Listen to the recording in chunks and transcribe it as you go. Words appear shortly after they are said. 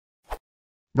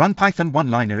Run Python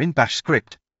oneliner in bash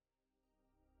script.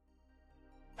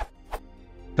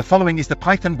 The following is the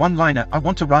Python oneliner I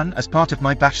want to run as part of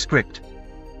my bash script.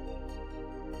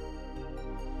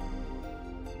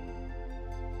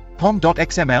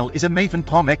 pom.xml is a Maven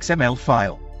pom XML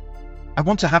file. I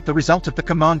want to have the result of the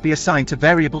command be assigned to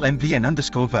variable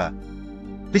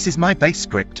mvn_var. This is my base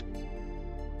script.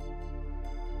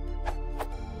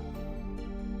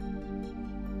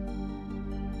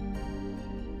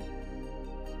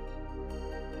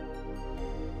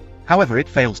 However, it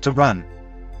fails to run.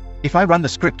 If I run the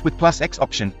script with +x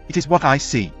option, it is what I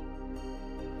see.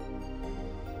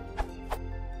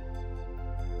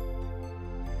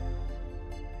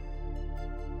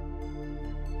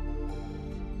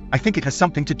 I think it has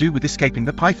something to do with escaping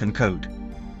the Python code.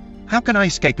 How can I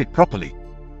escape it properly?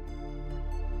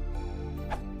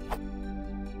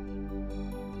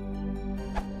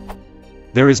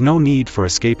 There is no need for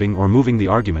escaping or moving the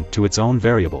argument to its own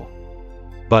variable.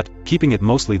 But, keeping it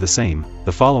mostly the same,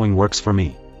 the following works for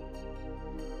me.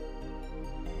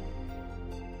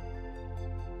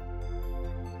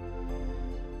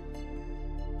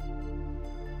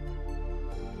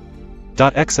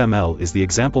 .xml is the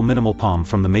example minimal pom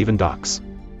from the Maven docs.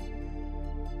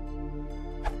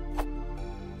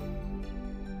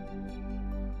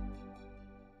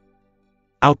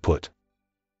 Output.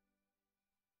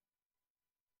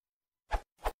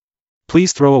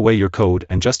 Please throw away your code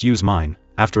and just use mine,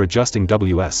 after adjusting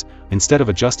WS, instead of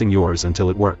adjusting yours until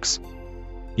it works.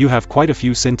 You have quite a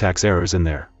few syntax errors in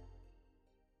there.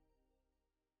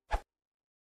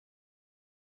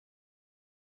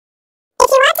 If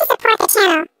you want to support the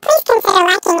channel, please consider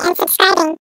liking and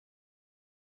subscribing.